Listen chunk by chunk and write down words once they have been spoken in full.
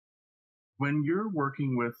when you're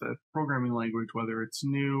working with a programming language, whether it's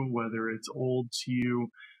new, whether it's old to you,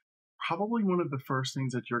 probably one of the first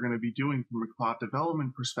things that you're going to be doing from a cloud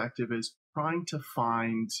development perspective is trying to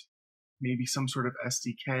find maybe some sort of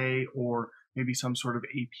SDK or maybe some sort of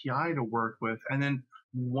API to work with. And then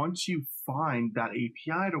once you find that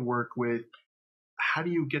API to work with, how do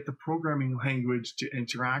you get the programming language to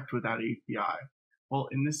interact with that API? Well,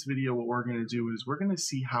 in this video, what we're going to do is we're going to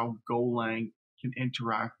see how Golang can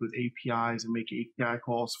interact with APIs and make API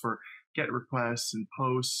calls for GET requests and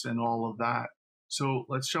posts and all of that. So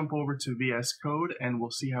let's jump over to VS Code and we'll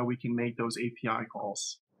see how we can make those API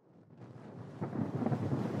calls.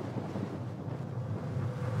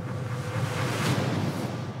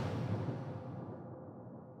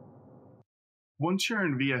 Once you're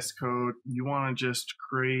in VS Code, you want to just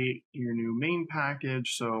create your new main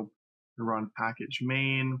package. So you run package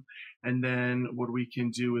main, and then what we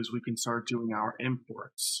can do is we can start doing our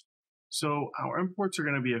imports. So our imports are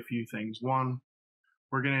going to be a few things. One,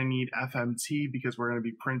 we're going to need FMT because we're going to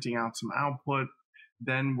be printing out some output.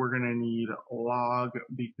 Then we're going to need log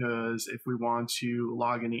because if we want to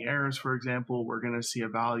log any errors, for example, we're going to see a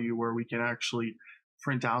value where we can actually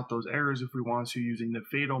print out those errors if we want to using the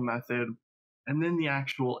fatal method. And then the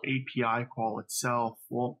actual API call itself,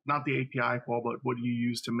 well, not the API call, but what you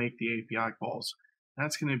use to make the API calls.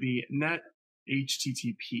 That's going to be net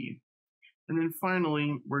HTTP. And then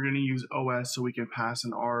finally, we're going to use OS so we can pass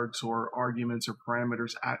in args or arguments or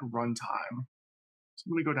parameters at runtime. So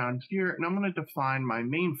I'm going to go down here and I'm going to define my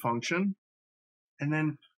main function. And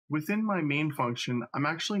then within my main function, I'm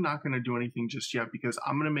actually not going to do anything just yet because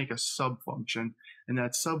I'm going to make a sub function. And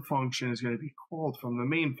that sub function is going to be called from the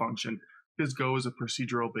main function. Because Go is a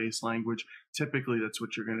procedural-based language, typically that's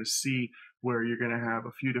what you're going to see, where you're going to have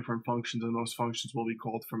a few different functions, and those functions will be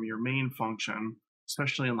called from your main function,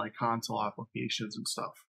 especially in like console applications and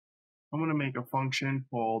stuff. I'm going to make a function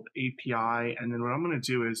called API, and then what I'm going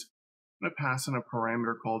to do is I'm going to pass in a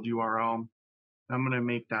parameter called URL. I'm going to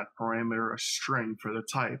make that parameter a string for the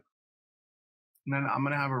type. And then I'm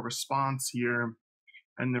going to have a response here,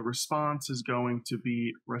 and the response is going to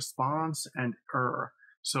be response and error.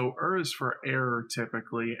 So is for error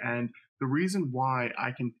typically, and the reason why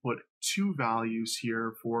I can put two values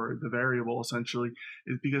here for the variable essentially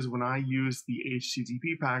is because when I use the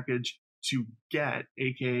HTTP package to get,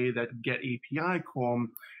 aka that get API call,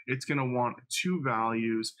 it's going to want two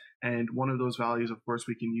values, and one of those values, of course,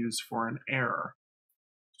 we can use for an error.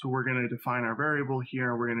 So we're going to define our variable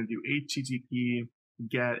here. We're going to do HTTP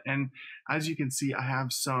get, and as you can see, I have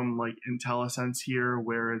some like IntelliSense here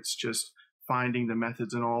where it's just finding the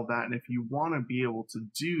methods and all of that. And if you want to be able to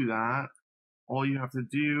do that, all you have to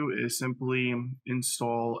do is simply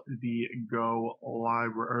install the Go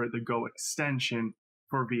library or the Go extension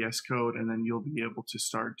for VS Code, and then you'll be able to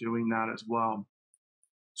start doing that as well.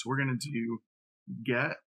 So we're going to do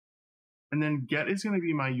get, and then get is going to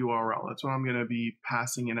be my URL. That's what I'm going to be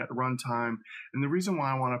passing in at runtime. And the reason why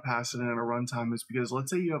I want to pass it in at a runtime is because let's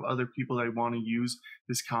say you have other people that want to use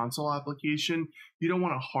this console application. You don't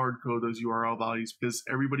want to hard code those URL values because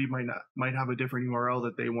everybody might have a different URL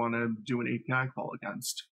that they want to do an API call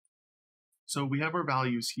against. So we have our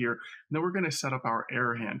values here. And then we're going to set up our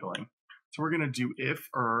error handling. So we're going to do if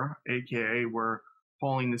aka we're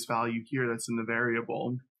calling this value here that's in the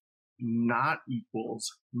variable not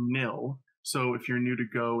equals nil. So if you're new to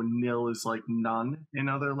Go, nil is like none in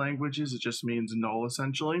other languages. It just means null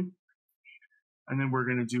essentially. And then we're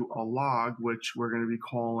going to do a log, which we're going to be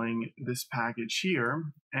calling this package here.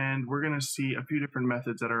 And we're going to see a few different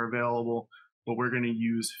methods that are available, but we're going to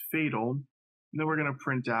use fatal. And then we're going to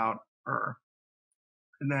print out error.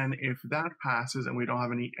 And then if that passes and we don't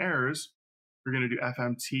have any errors, we're going to do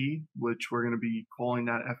FMT, which we're going to be calling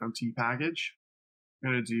that FMT package.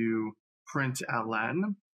 We're going to do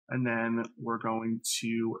println, and then we're going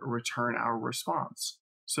to return our response.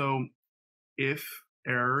 So if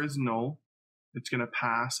error is null, it's going to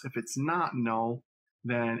pass. If it's not null,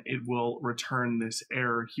 then it will return this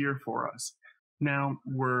error here for us. Now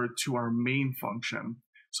we're to our main function.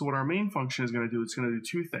 So what our main function is going to do, it's going to do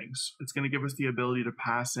two things. It's going to give us the ability to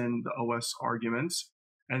pass in the OS arguments,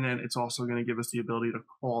 and then it's also going to give us the ability to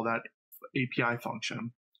call that API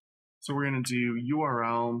function. So we're going to do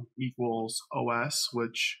URL equals OS,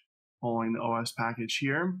 which calling the OS package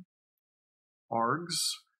here, args,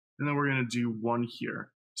 and then we're going to do one here.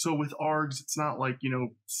 So with args, it's not like,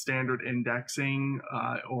 standard indexing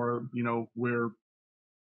or, where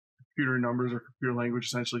computer numbers or computer language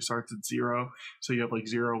essentially starts at 0. So you have like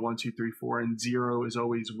 0, 1, 2, 3, 4, and 0 is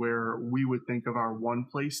always where we would think of our one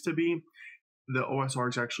place to be. The OS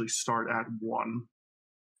args actually start at 1.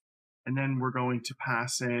 And then we're going to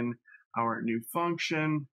pass in our new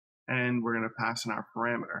function, and we're going to pass in our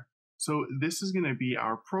parameter. So this is going to be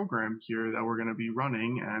our program here that we're going to be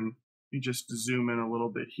running. And you just zoom in a little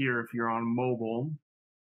bit here if you're on mobile.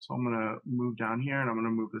 So I'm going to move down here and I'm going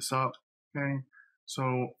to move this up. Okay.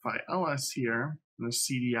 So if I ls here, I'm going to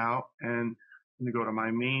cd out and I'm going to go to my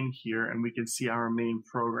main here and we can see our main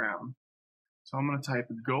program. So I'm going to type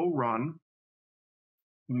go run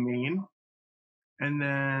main, and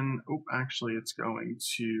then, actually it's going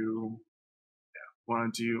to,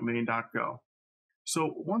 want to do main.go.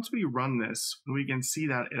 So once we run this, we can see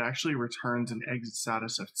that it actually returns an exit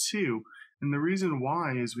status of 2. And the reason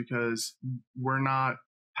why is because we're not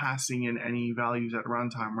passing in any values at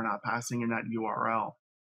runtime. We're not passing in that URL.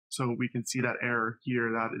 So we can see that error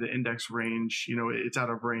here, that the index range, it's out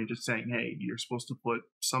of range. It's saying, hey, you're supposed to put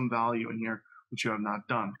some value in here, which you have not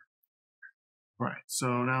done. All right,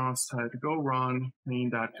 so now let's type go run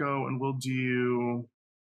main.go, and we'll do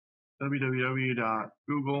www.google.com.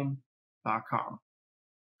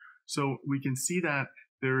 So we can see that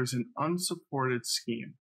there is an unsupported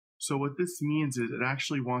scheme. So what this means is it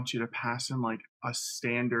actually wants you to pass in like a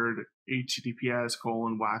standard HTTPS :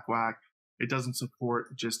 whack whack. It doesn't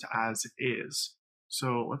support just as is.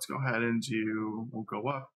 So let's go ahead and we'll go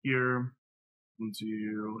up here and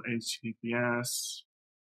do HTTPS,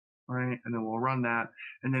 right? And then we'll run that.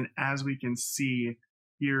 And then as we can see,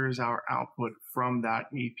 here's our output from that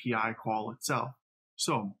API call itself.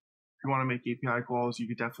 So if you want to make API calls, you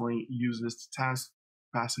could definitely use this to test,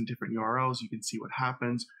 pass in different URLs. You can see what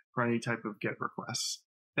happens for any type of GET requests.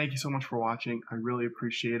 Thank you so much for watching. I really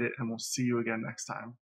appreciate it, and we'll see you again next time.